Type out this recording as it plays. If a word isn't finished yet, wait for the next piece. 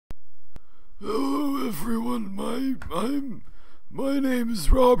Hello everyone, my name is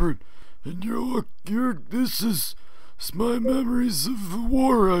Robert, and this is my memories of the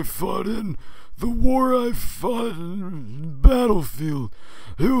war I fought in. The war I fought in Battlefield.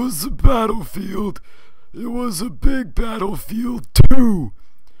 It was a battlefield. It was a big battlefield too.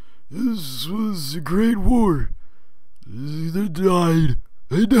 This was a great war. They died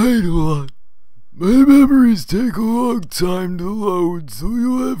a lot. My memories take a long time to load, so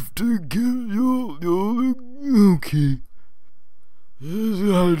you'll have to okay.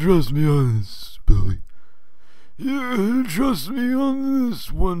 You gotta trust me on this, Billy. You gotta trust me on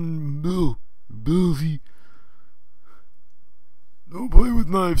this one, Billy. Don't play with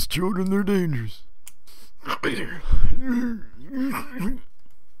knives, children, they're dangerous. I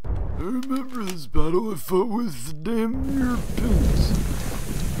remember this battle I fought with damn near pins.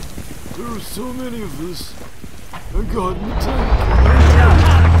 There were so many of us. I got in the tank.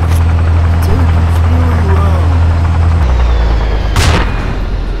 The tank was really loud.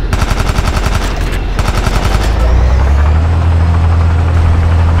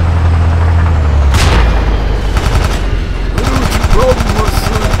 I know what your problem was,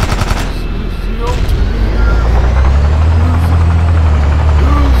 son. It was the alternator.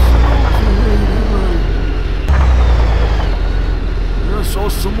 I saw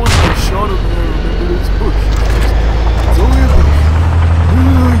someone that shot him and I remembered it's bush. It's only a bush.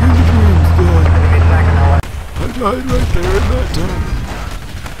 Like in the dreams, Dad. I died right there at that time.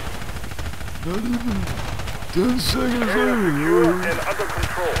 Not even 10 seconds later,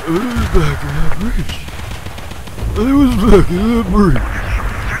 I was back in that bridge. I was back in that bridge.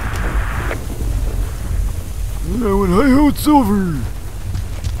 And I went, hi-ho, Silver.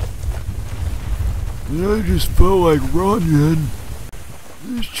 And I just felt like Ron.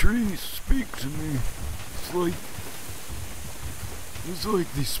 These trees speak to me. It's like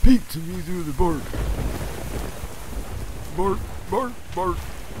they speak to me through the bark. Bark, bark, bark.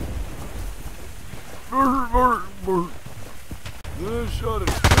 Bark, bark, bark. Then I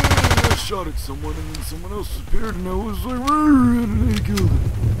shot at someone, and then someone else appeared, and I was like, and I killed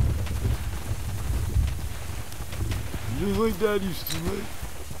him. Just like Dad used to, right?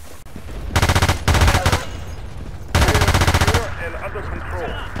 And under control.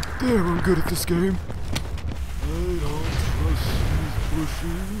 Damn, I'm good at this game. I don't trust these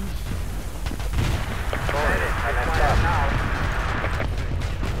bushes.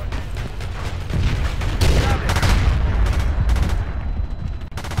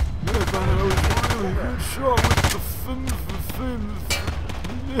 Yeah, I found out I was a really good shot with the fins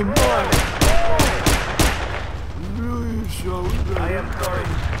in mine. Really good shot with that. I am sorry.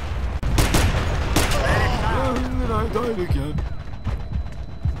 And then I died again.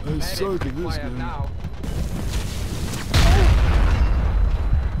 I suck at this game.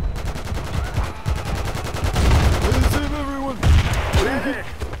 Hey, save everyone! Take it!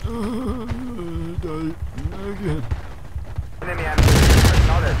 Die again. Enemy activity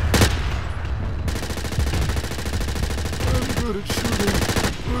noted. I'm good at shooting.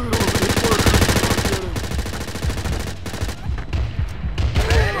 Look at all the hit markers. And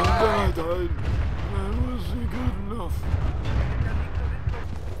then I died. That wasn't good enough.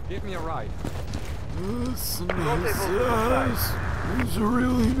 Give me a ride. That's a nice house. It's a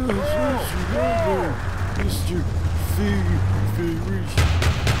really nice house you got there, Mr. Faggot.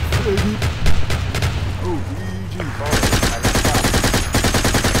 Oh, EG.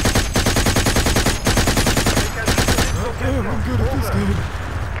 Damn, I'm good at this game.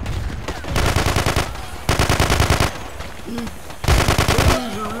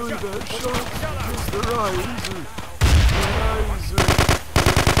 These are really bad shots because their eyes are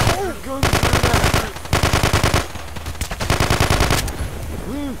guns are inaccurate.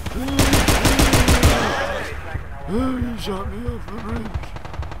 Oh, you shot me off the bridge.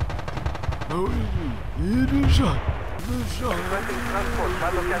 Oh, you just shot. You shot.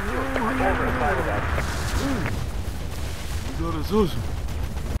 That is awesome.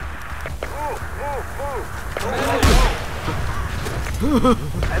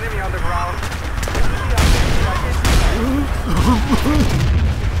 Enemy on the ground.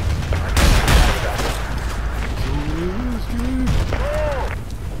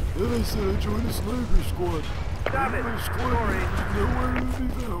 Then I said I joined a sniper squad. Damn it! My squad was nowhere to be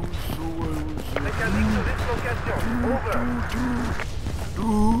found, so I was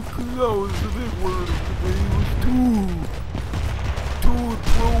cause that was the big word of the day was two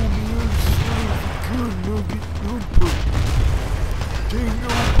throw me instead of a good nugget number. Take no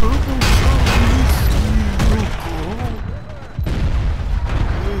purple service, sweet alcohol.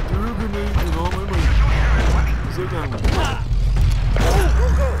 They threw grenades and all my money. Is that down?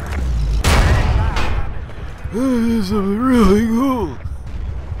 That is something really cool.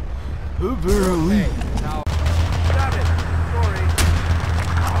 Apparently. Now. Stop it. Sorry.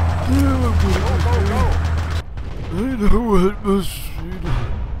 Yeah, I'm good. Go. I know what must be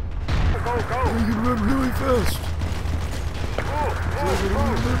done. Go. I can run really fast. I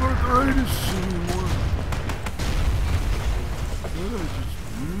don't have arthritis anymore.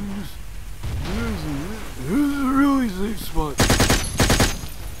 This is a really safe spot.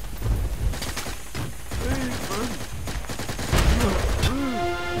 Hey, buddy.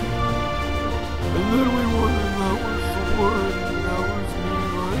 And then we won, and that was the war, and that was me.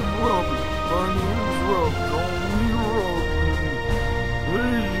 I'm Robert. My name is Rob. Call me Rob. I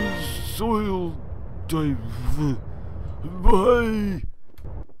just soil type. Bye.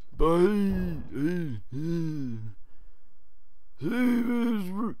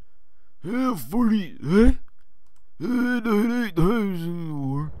 Hey, 40, huh? 98,000 in the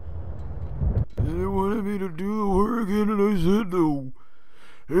war. And they wanted me to do the war again, and I said no.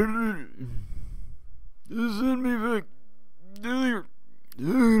 And they sent me back.